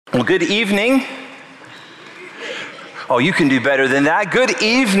Well, good evening. Oh, you can do better than that. Good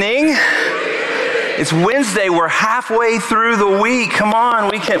evening. It's Wednesday. We're halfway through the week. Come on,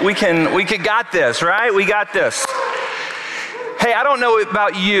 we got this, right? We got this. Hey, I don't know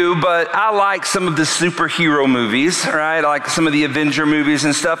about you, but I like some of the superhero movies, right? I like some of the Avenger movies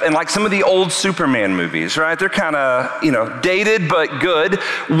and stuff, and like some of the old Superman movies, right? They're kind of, dated but good.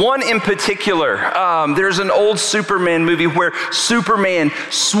 One in particular, there's an old Superman movie where Superman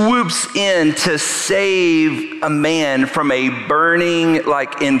swoops in to save a man from a burning,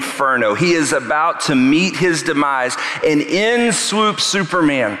 inferno. He is about to meet his demise, and in swoops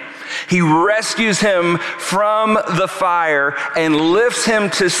Superman. He rescues him from the fire and lifts him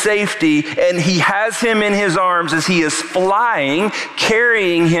to safety, and he has him in his arms as he is flying,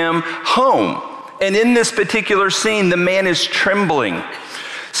 carrying him home. And in this particular scene, the man is trembling,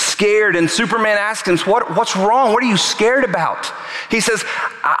 scared, and Superman asks him, what's wrong? What are you scared about? He says,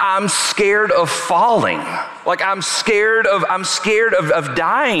 I'm scared of falling. I'm scared of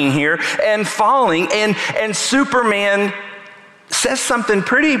dying here and falling. And Superman says something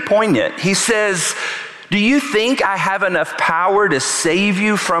pretty poignant. He says, do you think I have enough power to save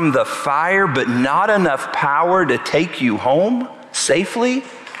you from the fire, but not enough power to take you home safely?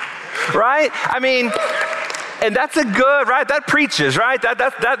 Right? And that's a good, right? That preaches, right?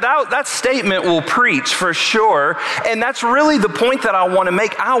 That statement will preach for sure. And that's really the point that I want to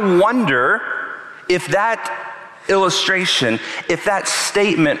make. I wonder if that illustration, if that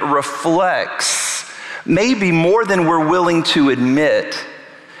statement reflects maybe more than we're willing to admit,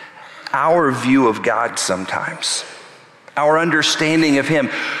 our view of God sometimes, our understanding of Him.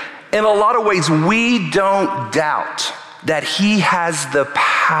 In a lot of ways, we don't doubt that He has the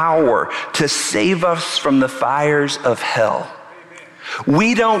power to save us from the fires of hell.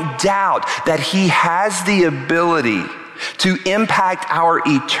 We don't doubt that He has the ability to impact our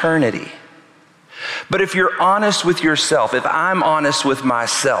eternity. But if you're honest with yourself, if I'm honest with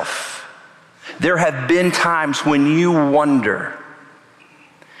myself, there have been times when you wonder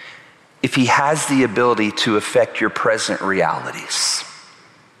if He has the ability to affect your present realities.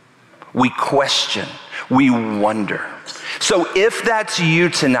 We question, we wonder. So if that's you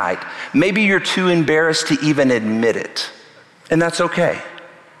tonight, maybe you're too embarrassed to even admit it, and that's okay.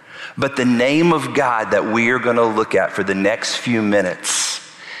 But the name of God that we are going to look at for the next few minutes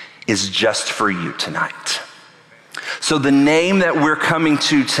is just for you tonight. So the name that we're coming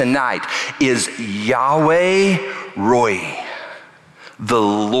to tonight is Yahweh Rohi. The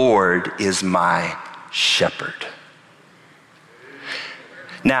Lord is my shepherd.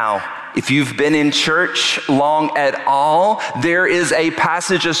 Now, if you've been in church long at all, there is a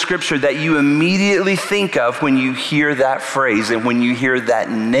passage of scripture that you immediately think of when you hear that phrase and when you hear that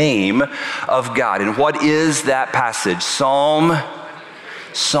name of God. And what is that passage?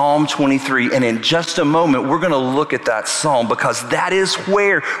 Psalm 23, and in just a moment, we're going to look at that psalm because that is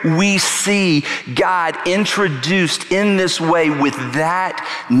where we see God introduced in this way with that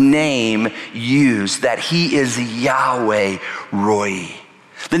name used, that He is Yahweh Rohi.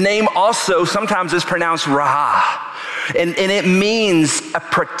 The name also sometimes is pronounced Ra, and it means a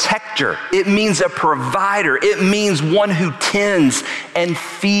protector. It means a provider. It means one who tends and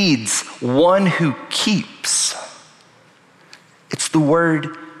feeds, one who keeps. It's the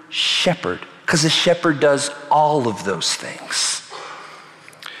word shepherd, because a shepherd does all of those things.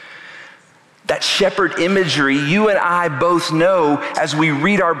 That shepherd imagery, you and I both know as we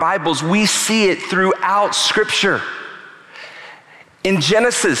read our Bibles, we see it throughout Scripture. In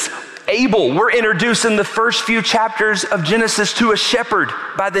Genesis, Abel, we're introduced in the first few chapters of Genesis to a shepherd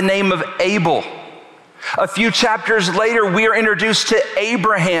by the name of Abel. A few chapters later, we are introduced to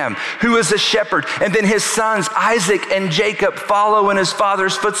Abraham, who is a shepherd, and then his sons, Isaac and Jacob, follow in his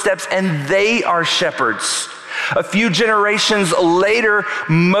father's footsteps, and they are shepherds. A few generations later,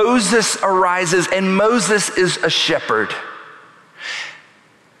 Moses arises, and Moses is a shepherd.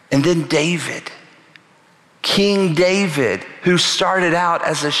 And then David, King David, who started out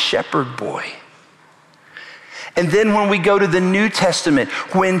as a shepherd boy. And then when we go to the New Testament,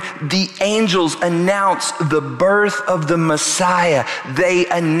 when the angels announce the birth of the Messiah, they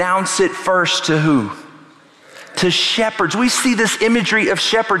announce it first to who? To shepherds. We see this imagery of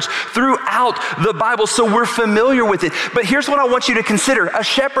shepherds throughout the Bible, so we're familiar with it. But here's what I want you to consider. A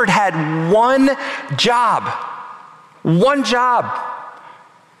shepherd had one job,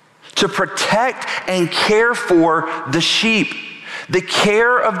 to protect and care for the sheep. The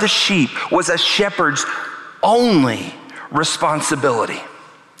care of the sheep was a shepherd's only responsibility.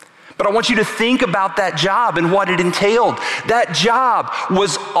 But I want you to think about that job and what it entailed. That job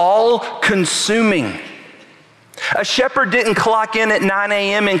was all consuming. A shepherd didn't clock in at 9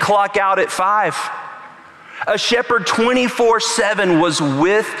 a.m. and clock out at 5. A shepherd 24/7 was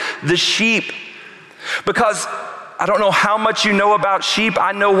with the sheep. Because I don't know how much you know about sheep.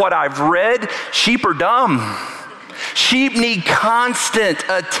 I know what I've read. Sheep are dumb. Sheep need constant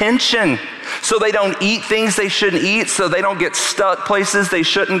attention so they don't eat things they shouldn't eat, so they don't get stuck places they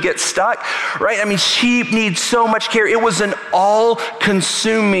shouldn't get stuck, right? I mean, sheep need so much care. It was an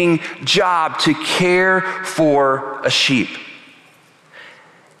all-consuming job to care for a sheep.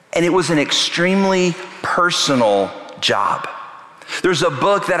 And it was an extremely personal job. There's a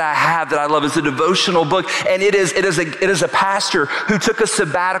book that I have that I love. It's a devotional book, and it is a pastor who took a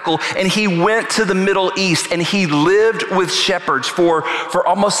sabbatical, and he went to the Middle East, and he lived with shepherds for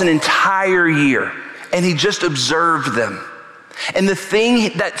almost an entire year, and he just observed them. And the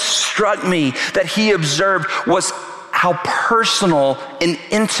thing that struck me that he observed was how personal and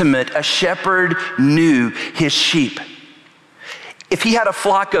intimate a shepherd knew his sheep. If he had a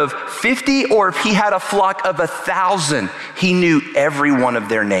flock of 50 or if he had a flock of 1,000, he knew every one of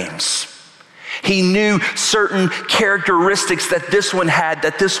their names. He knew certain characteristics that this one had,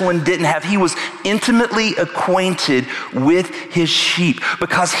 that this one didn't have. He was intimately acquainted with his sheep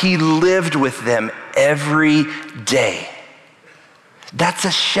because he lived with them every day. That's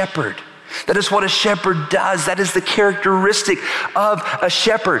a shepherd. That is what a shepherd does. That is the characteristic of a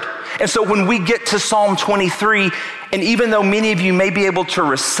shepherd. And so when we get to Psalm 23, and even though many of you may be able to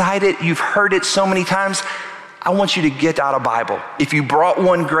recite it, you've heard it so many times, I want you to get out a Bible. If you brought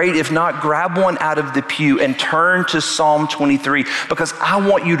one, great. If not, grab one out of the pew and turn to Psalm 23, because I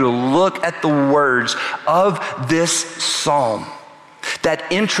want you to look at the words of this psalm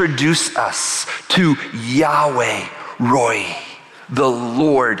that introduce us to Yahweh Rohi. The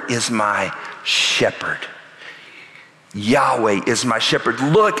Lord is my shepherd. Yahweh is my shepherd.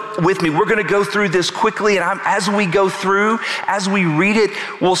 Look with me. We're going to go through this quickly, and as we go through, as we read it,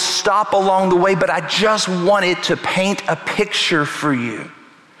 we'll stop along the way, but I just wanted to paint a picture for you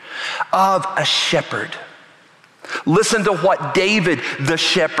of a shepherd. Listen to what David the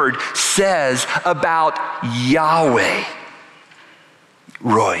shepherd says about Yahweh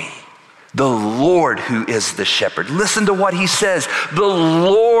Rohi. The Lord who is the shepherd. Listen to what he says. The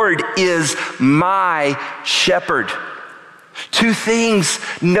Lord is my shepherd. Two things.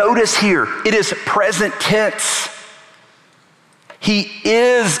 Notice here, it is present tense. He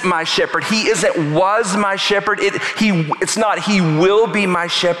is my shepherd. He isn't was my shepherd. It's not he will be my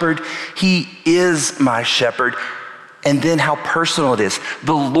shepherd. He is my shepherd. And then how personal it is.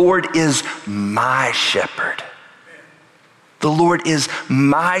 The Lord is my shepherd. The Lord is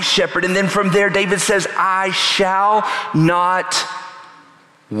my shepherd. And then from there, David says, I shall not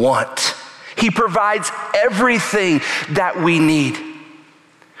want. He provides everything that we need.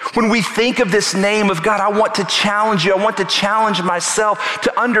 When we think of this name of God, I want to challenge you. I want to challenge myself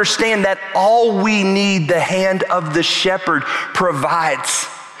to understand that all we need, the hand of the shepherd provides.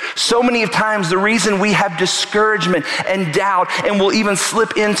 So many of times the reason we have discouragement and doubt and we'll even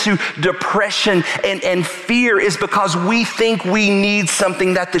slip into depression and fear is because we think we need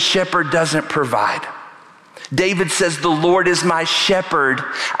something that the shepherd doesn't provide. David says, the Lord is my shepherd.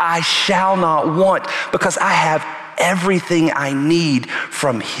 I shall not want because I have everything I need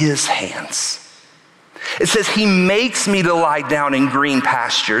from his hands. It says he makes me to lie down in green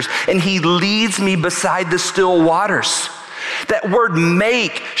pastures and he leads me beside the still waters. That word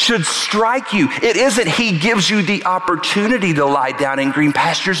make should strike you. It isn't he gives you the opportunity to lie down in green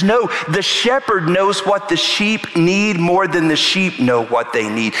pastures. No, the shepherd knows what the sheep need more than the sheep know what they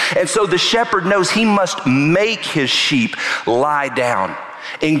need. And so the shepherd knows he must make his sheep lie down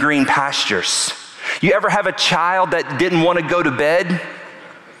in green pastures. You ever have a child that didn't want to go to bed?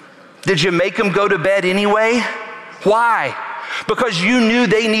 Did you make them go to bed anyway? Why? Because you knew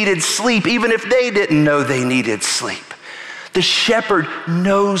they needed sleep, even if they didn't know they needed sleep. The shepherd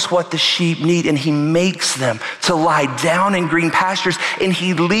knows what the sheep need, and he makes them to lie down in green pastures, and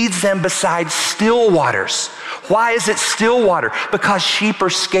he leads them beside still waters. Why is it still water? Because sheep are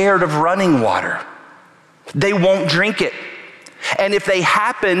scared of running water. They won't drink it. And if they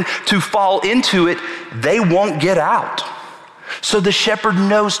happen to fall into it, they won't get out. So the shepherd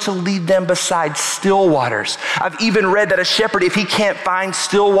knows to lead them beside still waters. I've even read that a shepherd, if he can't find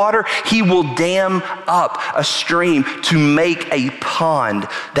still water, he will dam up a stream to make a pond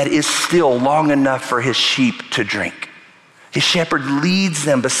that is still long enough for his sheep to drink. His shepherd leads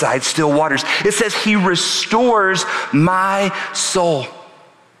them beside still waters. It says he restores my soul.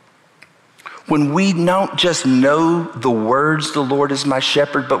 When we don't just know the words, the Lord is my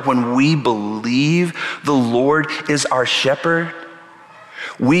shepherd, but when we believe the Lord is our shepherd,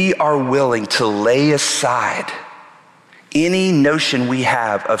 we are willing to lay aside any notion we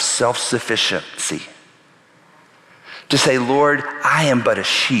have of self-sufficiency. To say, Lord, I am but a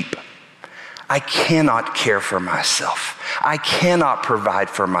sheep. I cannot care for myself. I cannot provide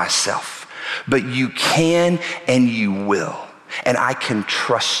for myself. But you can and you will. And I can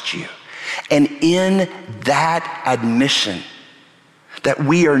trust you. And in that admission that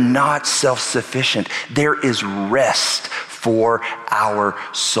we are not self-sufficient, there is rest for our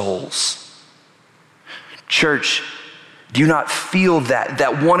souls. Church, do you not feel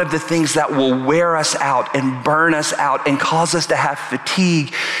that one of the things that will wear us out and burn us out and cause us to have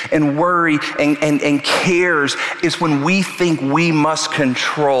fatigue and worry and cares is when we think we must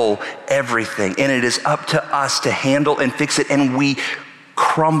control everything, and it is up to us to handle and fix it, and we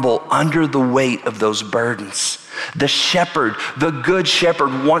crumble under the weight of those burdens. The shepherd, the good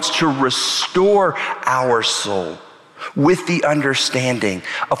shepherd, wants to restore our soul with the understanding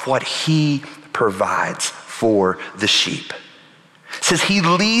of what he provides for the sheep. It says he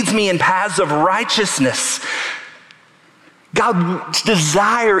leads me in paths of righteousness. God's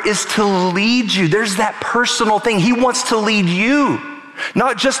desire is to lead you. There's that personal thing. He wants to lead you,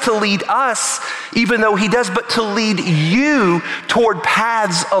 not just to lead us, even though he does, but to lead you toward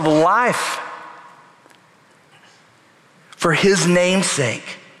paths of life for his name's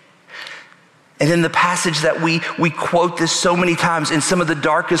sake. And in the passage that we quote this so many times in some of the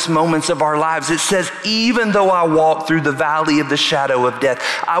darkest moments of our lives, it says, even though I walk through the valley of the shadow of death,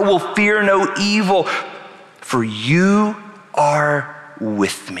 I will fear no evil, for you are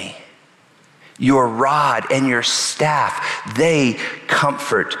with me. Your rod and your staff, they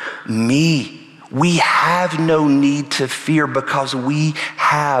comfort me. We have no need to fear because we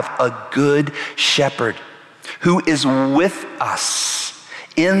have a good shepherd who is with us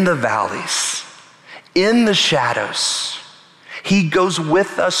in the valleys, in the shadows. He goes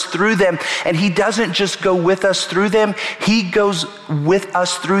with us through them, and he doesn't just go with us through them, he goes with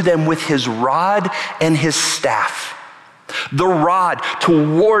us through them with his rod and his staff. The rod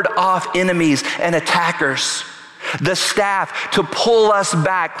to ward off enemies and attackers. The staff to pull us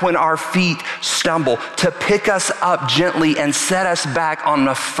back when our feet stumble, to pick us up gently and set us back on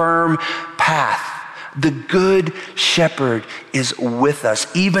a firm path. The good shepherd is with us,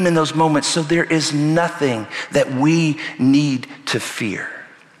 even in those moments, so there is nothing that we need to fear.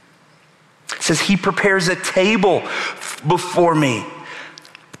 It says he prepares a table before me.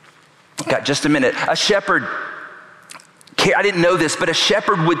 Got just a minute. A shepherd, I didn't know this, but a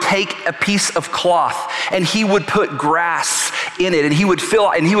shepherd would take a piece of cloth and he would put grass in it, and he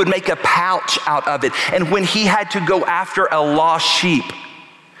would make a pouch out of it. And when he had to go after a lost sheep,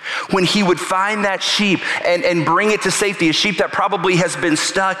 when he would find that sheep and bring it to safety, a sheep that probably has been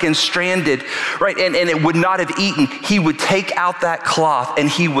stuck and stranded, right, and it would not have eaten, he would take out that cloth and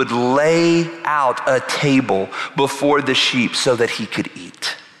he would lay out a table before the sheep so that he could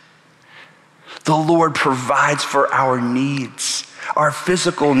eat. The Lord provides for our needs, our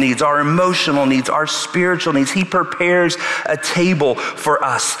physical needs, our emotional needs, our spiritual needs. He prepares a table for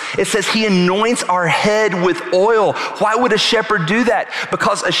us. It says he anoints our head with oil. Why would a shepherd do that?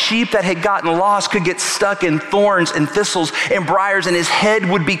 Because a sheep that had gotten lost could get stuck in thorns and thistles and briars, and his head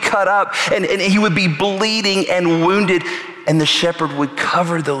would be cut up and he would be bleeding and wounded, and the shepherd would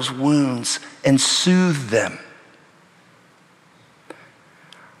cover those wounds and soothe them.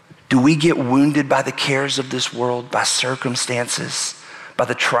 Do we get wounded by the cares of this world, by circumstances, by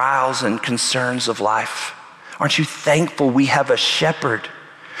the trials and concerns of life? Aren't you thankful we have a shepherd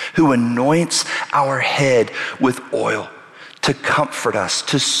who anoints our head with oil to comfort us,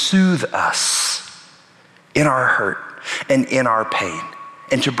 to soothe us in our hurt and in our pain,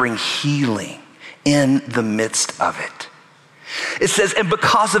 and to bring healing in the midst of it? It says, and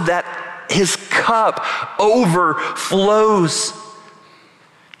because of that, his cup overflows.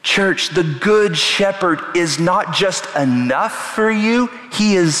 Church, the good shepherd is not just enough for you,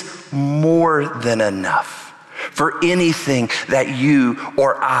 he is more than enough for anything that you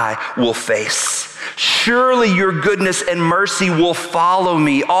or I will face. Surely your goodness and mercy will follow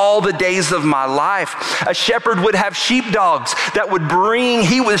me all the days of my life. A shepherd would have sheepdogs that would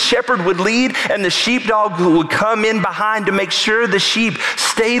shepherd would lead, and the sheepdog would come in behind to make sure the sheep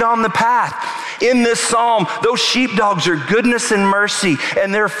stayed on the path. In this psalm, those sheepdogs are goodness and mercy,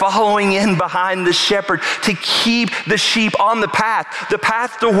 and they're following in behind the shepherd to keep the sheep on the path. The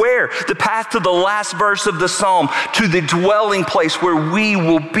path to where? The path to the last verse of the psalm, to the dwelling place where we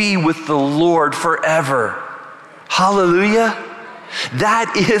will be with the Lord forever. Hallelujah.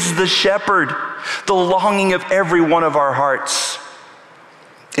 That is the shepherd. The longing of every one of our hearts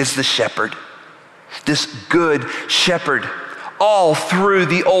is the shepherd. This good shepherd all through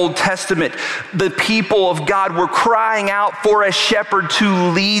the Old Testament, the people of God were crying out for a shepherd to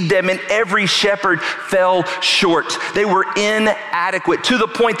lead them, and every shepherd fell short. They were inadequate, to the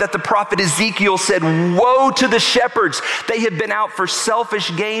point that the prophet Ezekiel said, "Woe to the shepherds. They have been out for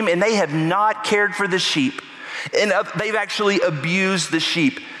selfish game, and they have not cared for the sheep. And they've actually abused the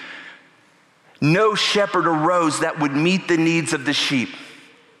sheep." No shepherd arose that would meet the needs of the sheep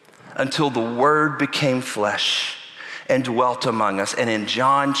until the Word became flesh and dwelt among us. And in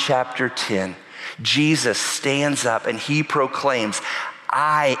John chapter 10, Jesus stands up and he proclaims,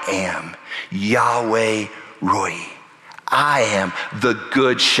 "I am Yahweh Rohi. I am the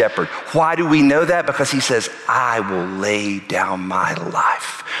good shepherd." Why do we know that? Because he says, "I will lay down my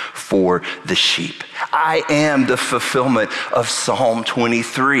life for the sheep." I am the fulfillment of Psalm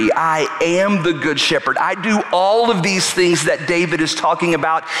 23. I am the good shepherd. I do all of these things that David is talking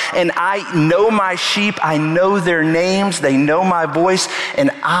about, and I know my sheep. I know their names. They know my voice,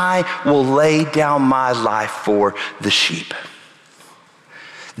 and I will lay down my life for the sheep.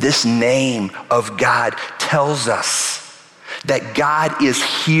 This name of God tells us that God is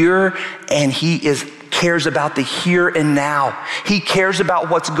here, and he cares about the here and now. He cares about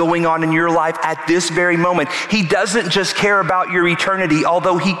what's going on in your life at this very moment. He doesn't just care about your eternity,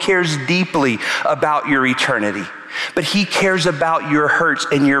 although he cares deeply about your eternity. But he cares about your hurts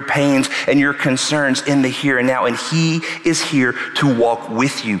and your pains and your concerns in the here and now, and he is here to walk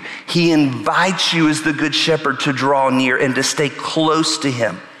with you. He invites you as the good shepherd to draw near and to stay close to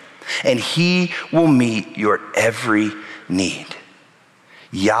him, and he will meet your every need.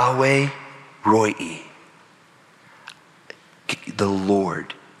 Yahweh Rohi. The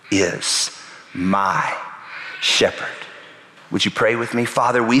Lord is my shepherd. Would you pray with me?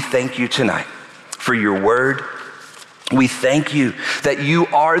 Father, we thank you tonight for your word. We thank you that you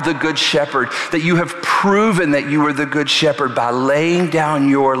are the good shepherd, that you have proven that you are the good shepherd by laying down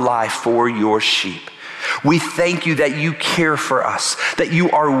your life for your sheep. We thank you that you care for us, that you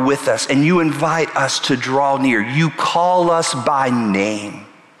are with us, and you invite us to draw near. You call us by name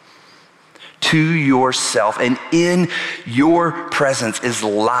to yourself, and in your presence is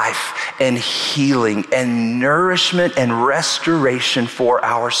life and healing and nourishment and restoration for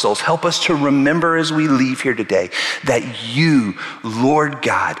our souls. Help us to remember as we leave here today that you, Lord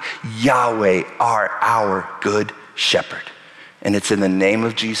God, Yahweh, are our good shepherd. And it's in the name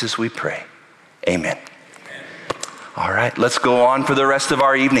of Jesus we pray. Amen. All right, let's go on for the rest of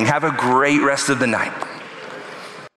our evening. Have a great rest of the night.